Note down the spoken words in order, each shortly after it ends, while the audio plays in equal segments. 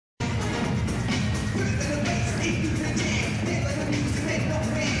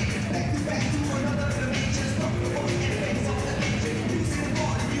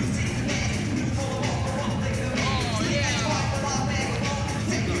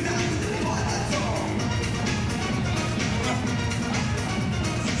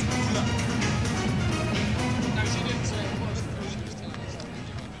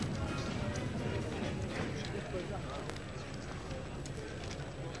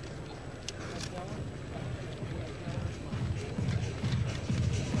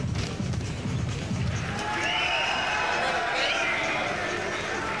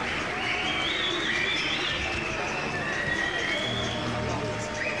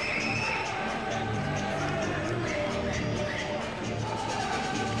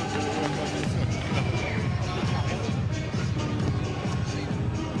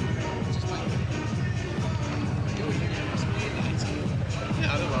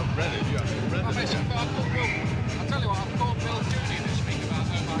Listen, but I'll tell you what, I've called Bill Cooney to speak about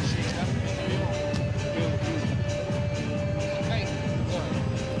Omar Sheikha in New York. Okay,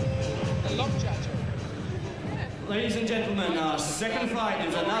 a long chat. Ladies and gentlemen, our second fight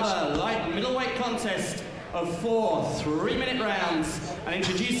is another light middleweight contest of 4 3-minute rounds. And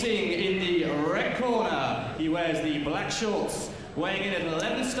introducing in the red corner, he wears the black shorts, weighing in at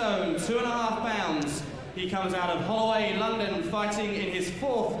 11 stone, 2.5 pounds. He comes out of Holloway, London, fighting in his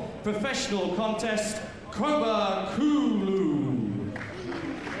 4th professional contest, Koba Kulu.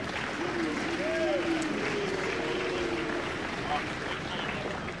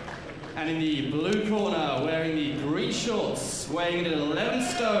 And in the blue corner, wearing the green shorts, weighing in at 11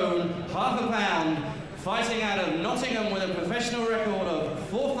 stone, 0.5 pound, fighting out of Nottingham with a professional record of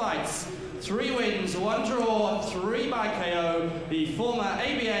 4 fights, 3 wins, 1 draw, 3 by KO, the former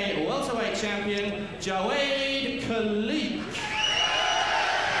ABA welterweight champion, Jawaid Khaliq.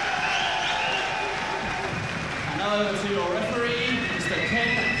 And now over to your referee, Mr.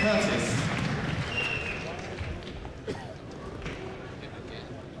 Ken Curtis.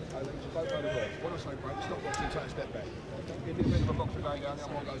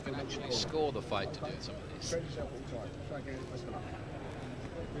 Actually score the fight to do some of these.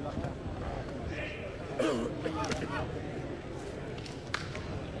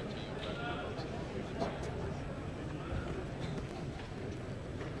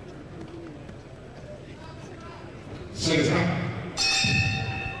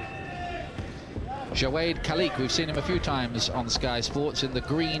 Jawaid Khaliq, we've seen him a few times on Sky Sports in the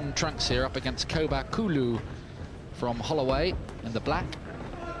green trunks here up against Koba Kulu from Holloway in the black.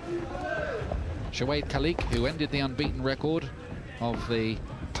 Jawaid Khaliq, who ended the unbeaten record of the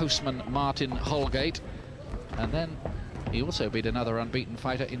postman Martin Holgate, and then he also beat another unbeaten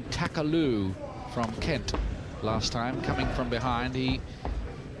fighter in Kulu from Kent last time, coming from behind. He,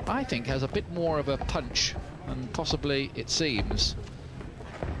 I think, has a bit more of a punch than possibly it seems.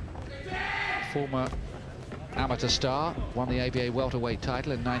 Former amateur star, won the ABA welterweight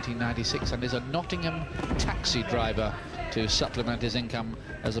title in 1996 and is a Nottingham taxi driver to supplement his income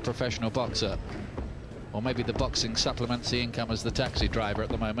as a professional boxer. Or maybe the boxing supplements the income as the taxi driver at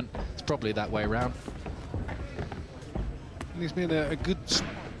the moment. It's probably that way around. And he's made a good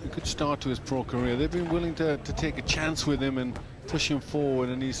start to his pro career. They've been willing to take a chance with him and push him forward,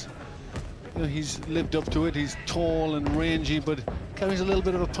 and he's lived up to it. He's tall and rangy, but carries a little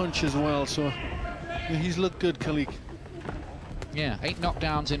bit of a punch as well, so he's looked good, Khaliq. Yeah, 8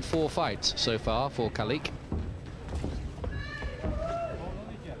 knockdowns in 4 fights so far for Khaliq.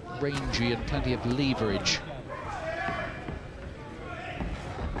 Rangy and plenty of leverage.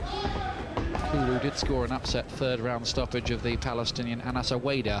 Kulu did score an upset 3rd round stoppage of the Palestinian Anas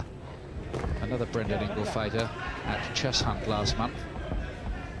Aweda, another Brendan Ingle fighter, at Chess Hunt last month.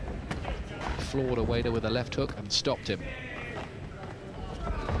 Floored Aweda with a left hook and stopped him.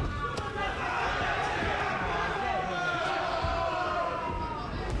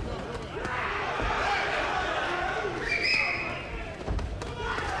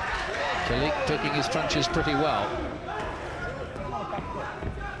 Khaliq picking his punches pretty well.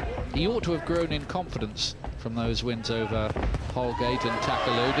 He ought to have grown in confidence from those wins over Holgate and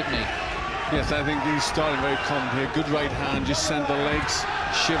Kulu, didn't he? Yes, I think he's starting very confident here. Good right hand, just sent the legs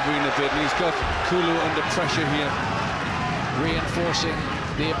shivering a bit, and he's got Kulu under pressure here. Reinforcing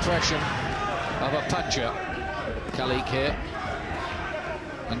the impression of a puncher, Khaliq here.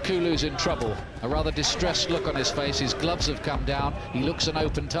 And Kulu's in trouble. A rather distressed look on his face. His gloves have come down. He looks an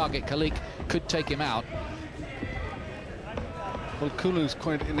open target. Khaliq could take him out. Well, Kulu's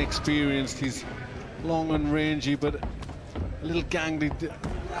quite inexperienced. He's long and rangy, but a little ganged. He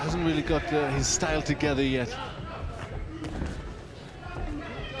hasn't really got his style together yet.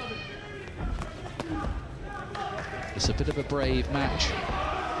 It's a bit of a brave match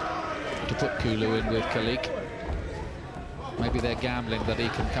to put Kulu in with Khaliq. Maybe they're gambling that he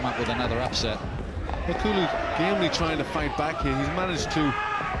can come up with another upset. Well, Kulu gamely trying to fight back here. He's managed to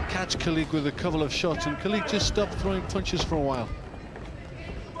catch Khaliq with a couple of shots, and Khaliq just stopped throwing punches for a while.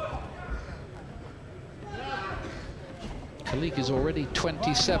 Khaliq is already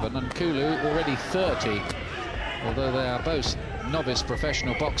 27 and Kulu already 30, although they are both novice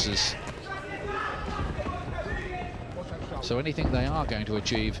professional boxers. So anything they are going to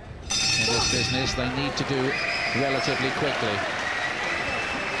achieve in this business, they need to do relatively quickly.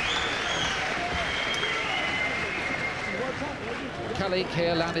 Khaliq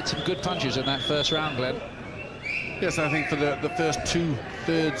here landed some good punches in that 1st round, Glenn. Yes, I think for the first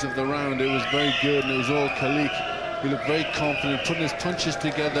 2/3 of the round, it was very good, and it was all Khaliq. He looked very confident, putting his punches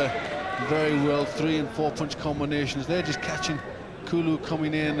together very well, 3- and 4-punch combinations. They're just catching Kulu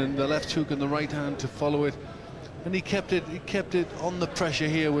coming in, and the left hook and the right hand to follow it. And he kept it on the pressure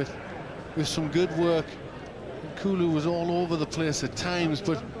here with some good work. And Kulu was all over the place at times,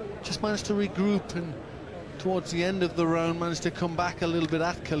 but just managed to regroup, and towards the end of the round managed to come back a little bit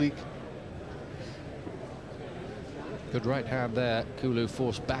at Khaliq. Good right hand there. Kulu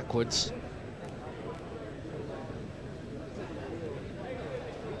forced backwards.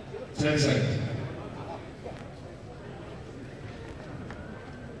 10 seconds.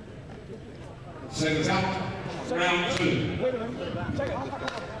 Seconds out. Round 2.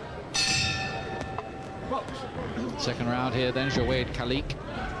 Second round here then, Jawaid Khaliq.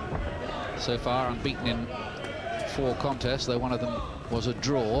 So far unbeaten in 4 contests, though one of them was a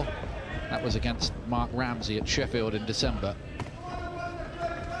draw. That was against Mark Ramsey at Sheffield in December.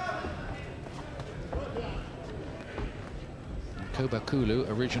 Koba Kulu,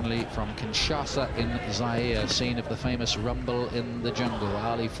 originally from Kinshasa in Zaire, scene of the famous Rumble in the Jungle,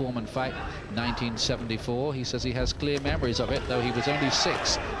 Ali Foreman fight, 1974. He says he has clear memories of it, though he was only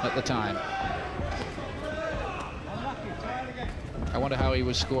 6 at the time. I wonder how he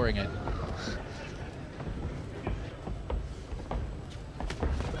was scoring it.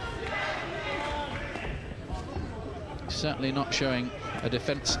 Certainly not showing a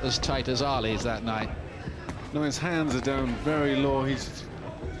defence as tight as Ali's that night. No, his hands are down very low. He's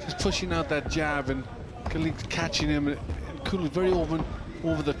just pushing out that jab, and Khaliq's catching him. And Kulu's very open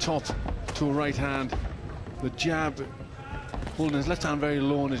over the top to a right hand. The jab, holding his left hand very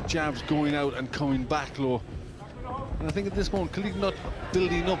low, and his jab's going out and coming back low. And I think at this moment, Khaliq not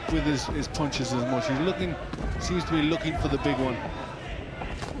building up with his punches as much. He's seems to be looking for the big one.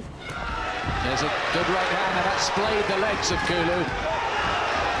 There's a good right hand, and that splayed the legs of Kulu.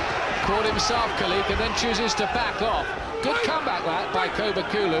 Caught himself, Khaliq, and then chooses to back off. Good comeback that by Koba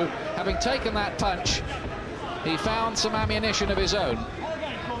Kulu. Having taken that punch, he found some ammunition of his own.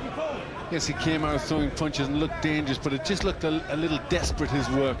 Yes, he came out throwing punches and looked dangerous, but it just looked a little desperate, his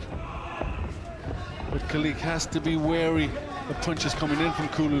work. But Khaliq has to be wary of punches coming in from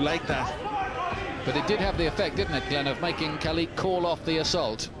Kulu like that. But it did have the effect, didn't it, Glenn, of making Khaliq call off the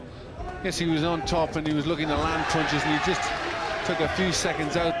assault. Yes, he was on top and he was looking to land punches, and he just took a few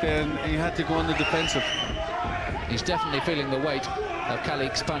seconds out there and he had to go on the defensive. He's definitely feeling the weight of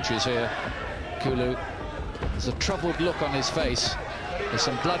Khaliq's punches here, Kulu. There's a troubled look on his face. There's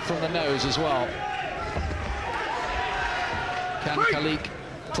some blood from the nose as well. Can Khaliq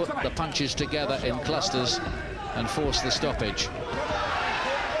put the punches together in clusters and force the stoppage?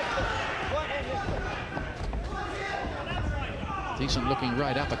 Decent looking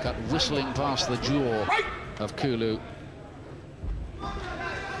right uppercut, whistling past the jaw of Kulu.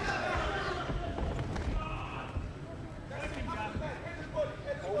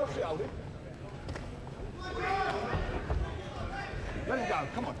 Let him go,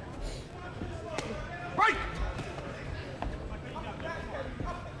 come on. Break!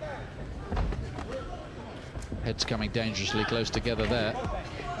 Heads coming dangerously close together there.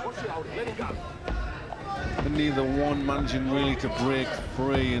 Let him go. And neither one managing really to break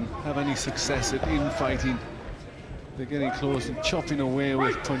free and have any success at infighting. They're getting close and chopping away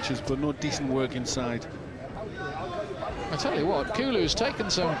with punches, but no decent work inside. I tell you what, Kulu's taken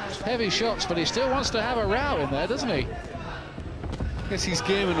some heavy shots, but he still wants to have a row in there, doesn't he? Yes, he's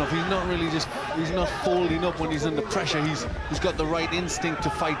game enough. He's not really he's not folding up when he's under pressure. He's got the right instinct to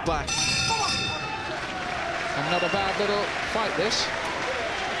fight back. And not a bad little fight, this.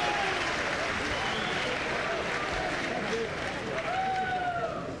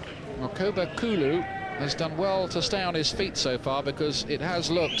 Well, Koba Kulu has done well to stay on his feet so far, because it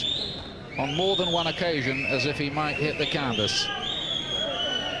has looked on more than one occasion as if he might hit the canvas.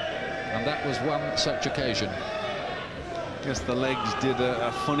 And that was one such occasion. Yes, the legs did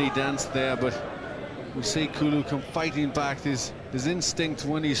a funny dance there, but we see Kulu come fighting back. His instinct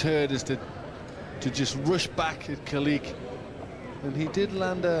when he's hurt is to just rush back at Khaliq. And he did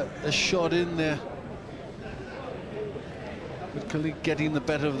land a shot in there. But Khaliq getting the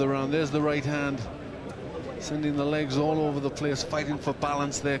better of the round. There's the right hand, sending the legs all over the place, fighting for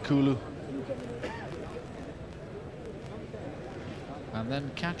balance there, Kulu. And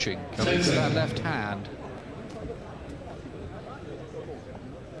then catching Khaliq with that left hand.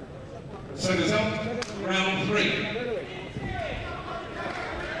 Seconds up, round 3.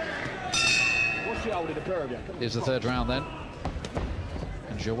 Here's the third round then.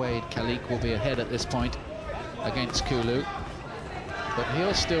 And Jawaid Khaliq will be ahead at this point against Kulu. But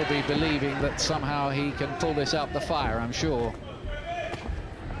he'll still be believing that somehow he can pull this out the fire, I'm sure.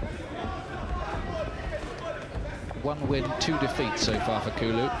 1 win, 2 defeats so far for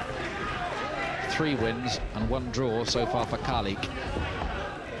Kulu. 3 wins and 1 draw so far for Khaliq.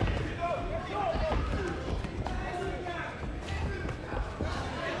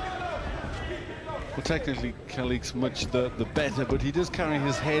 Well, technically, Khaliq's much the better, but he does carry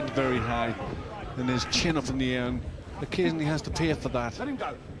his head very high and his chin up in the air, and occasionally has to pay for that. Let him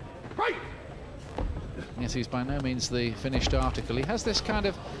go. Right. Yes, he's by no means the finished article. He has this kind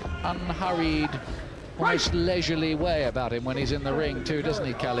of unhurried, almost leisurely way about him when he's in the ring too, doesn't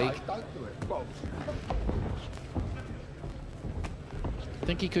he, Khaliq? I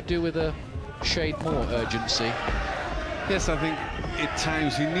think he could do with a shade more urgency. Yes, I think at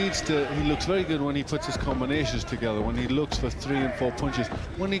times he needs to. He looks very good when he puts his combinations together, when he looks for 3 and 4 punches.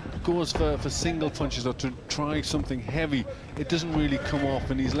 When he goes for single punches or to try something heavy, it doesn't really come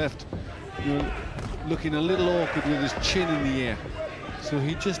off, and he's left, you know, looking a little awkward with his chin in the air. So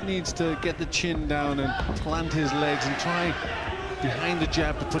he just needs to get the chin down and plant his legs and try behind the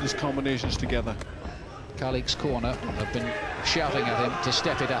jab to put his combinations together. Khaliq's corner have been shouting at him to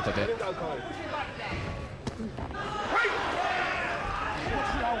step it up a bit.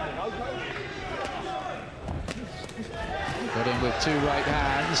 Got in with 2 right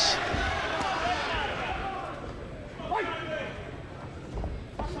hands.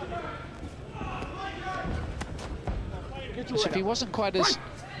 So if he wasn't quite as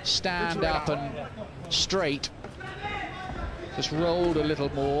stand up and straight, just rolled a little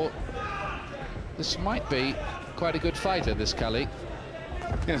more, this might be quite a good fighter, this Khaliq.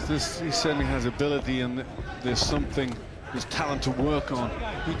 Yes, he certainly has ability, and there's something, there's talent to work on.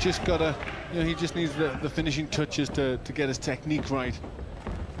 He just gotta, you know, he just needs the finishing touches to get his technique right.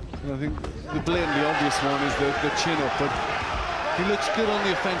 And I think the blatantly obvious one is the chin up, but he looks good on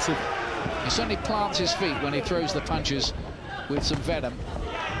the offensive. He certainly plants his feet when he throws the punches with some venom.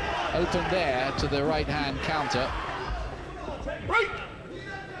 Open there to the right hand counter. Right.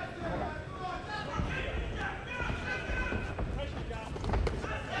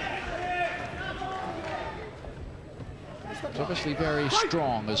 He's obviously very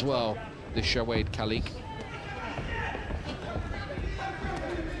strong as well, this Jawaid Khaliq.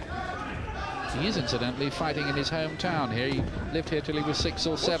 He is incidentally fighting in his hometown here. He lived here till he was 6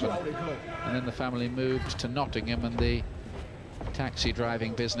 or 7, and then the family moved to Nottingham, and the taxi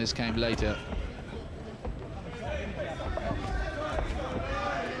driving business came later.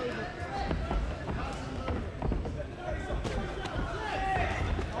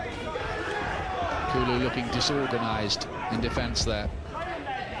 Kulu looking disorganized in defense there.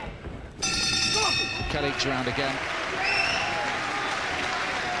 Khaliq's round again.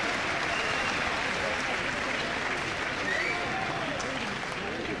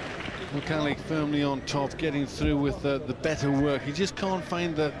 Khaliq firmly on top, getting through with the better work. He just can't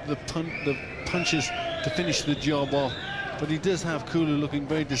find the punches to finish the job off. But he does have Kulu looking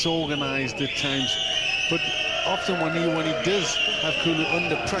very disorganized at times. But often when he does have Kulu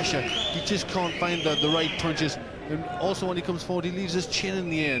under pressure, he just can't find the right punches. And also when he comes forward, he leaves his chin in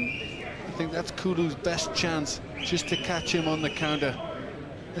the end. I think that's Kulu's best chance, just to catch him on the counter.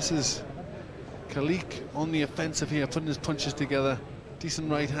 This is Khaliq on the offensive here, putting his punches together.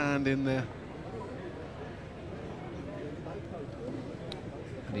 Decent right hand in there.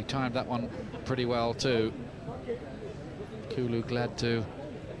 And he timed that one pretty well too. Kulu glad to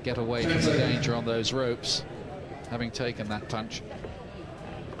get away from the danger on those ropes, having taken that punch.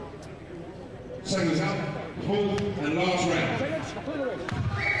 Seconds out, 4th and last round.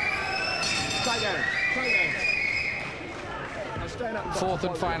 Fourth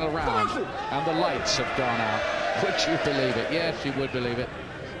and final round, and the lights have gone out. Would you believe it? Yes, you would believe it.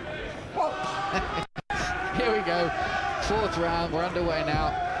 Here we go. 4th round, we're underway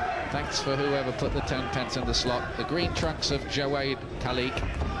now. Thanks for whoever put the 10 pence in the slot. The green trunks of Jawaid Khaliq.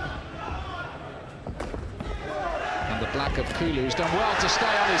 And the black of Kulu's done well to stay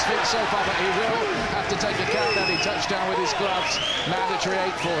on his feet so far, but he will have to take a count, and he touched down with his gloves. Mandatory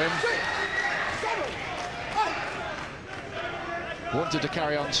 8 for him. Wanted to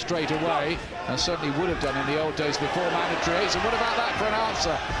carry on straight away, and certainly would have done in the old days before mandatory 8s. And what about that for an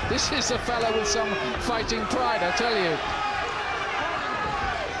answer? This is a fellow with some fighting pride, I tell you.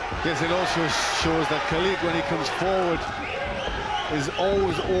 Yes, it also shows that Khaliq, when he comes forward, is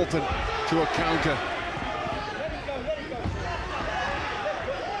always open to a counter.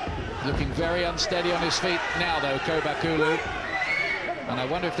 Looking very unsteady on his feet now, though, Koba Kulu. And I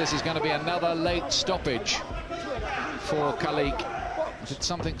wonder if this is going to be another late stoppage for Khaliq. Did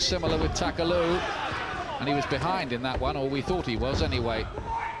something similar with Kulu, and he was behind in that one, or we thought he was anyway.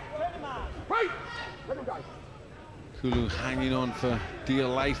 Kulu hanging on for dear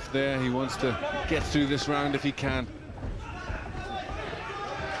life there. He wants to get through this round if he can.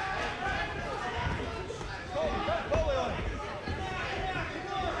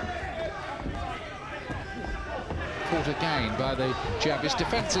 caught again by the jab. His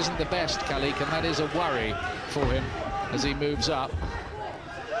defence isn't the best, Khaliq, and that is a worry for him as he moves up.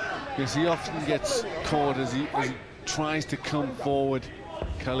 Yes, he often gets caught as he tries to come forward.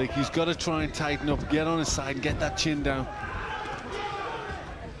 Khaliq, he's got to try and tighten up, get on his side, and get that chin down.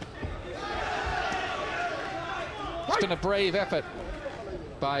 It's been a brave effort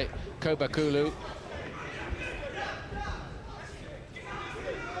by Koba Kulu.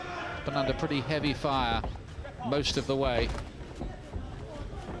 Been under pretty heavy fire most of the way.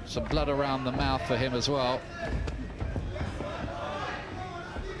 Some blood around the mouth for him as well.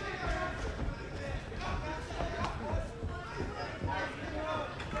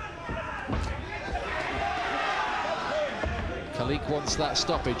 Khaliq wants that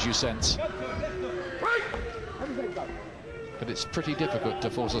stoppage, you sense. But it's pretty difficult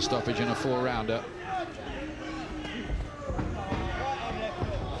to force a stoppage in a 4-rounder.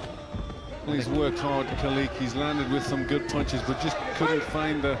 Well, he's worked hard, Khaliq. He's landed with some good punches, but just couldn't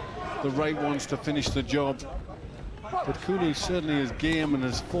find the right ones to finish the job. But Kulu certainly is game and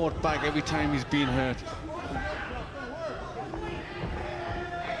has fought back every time he's been hurt.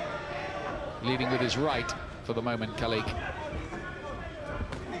 Leading with his right for the moment, Khaliq.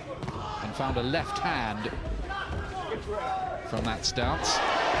 And found a left hand from that stance.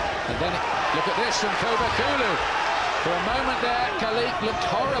 And then, look at this from Koba Kulu. For a moment there, Khaliq looked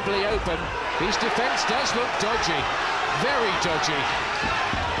horribly open. His defence does look dodgy, very dodgy.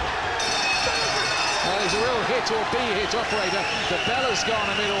 There's a real hit or B-hit operator. The bell has gone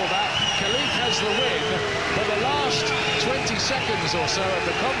amid all that. Khaliq has the win, but the last 20 seconds or so of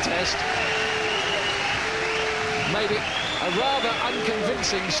the contest made it a rather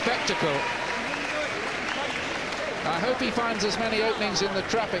unconvincing spectacle. I hope he finds as many openings in the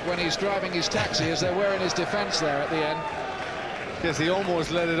traffic when he's driving his taxi as there were in his defence there at the end. Yes, he almost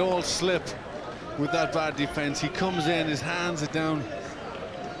let it all slip with that bad defence. He comes in, his hands are down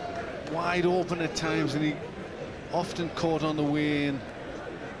wide open at times, and he often caught on the way in.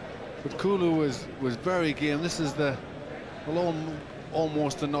 But Kulu was very game. This is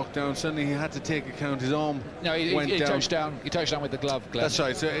almost a knockdown. Suddenly he had to take account. His arm went down. Touched down. He touched down with the glove. Glenn. That's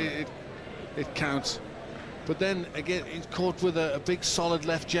right. So it counts. But then again, he's caught with a big solid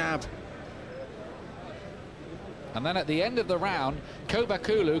left jab. And then at the end of the round, Koba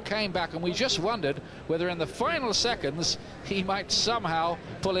Kulu came back, and we just wondered whether in the final seconds he might somehow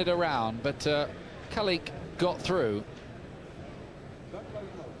pull it around. But Khaliq got through.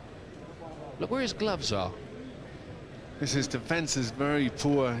 Look where his gloves are. His defence is very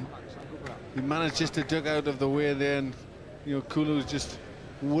poor. He managed just to duck out of the way there, and you know, Kulu just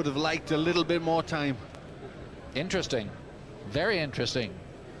would have liked a little bit more time. Interesting, very interesting.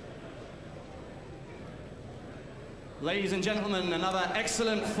 Ladies and gentlemen, another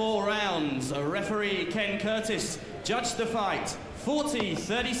excellent 4 rounds. Referee Ken Curtis judged the fight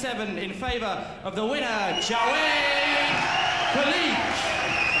 40-37 in favour of the winner, Jawaid Khaliq.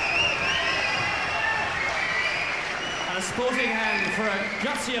 And a sporting hand for a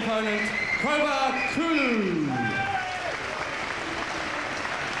gutsy opponent, Koba Kulu.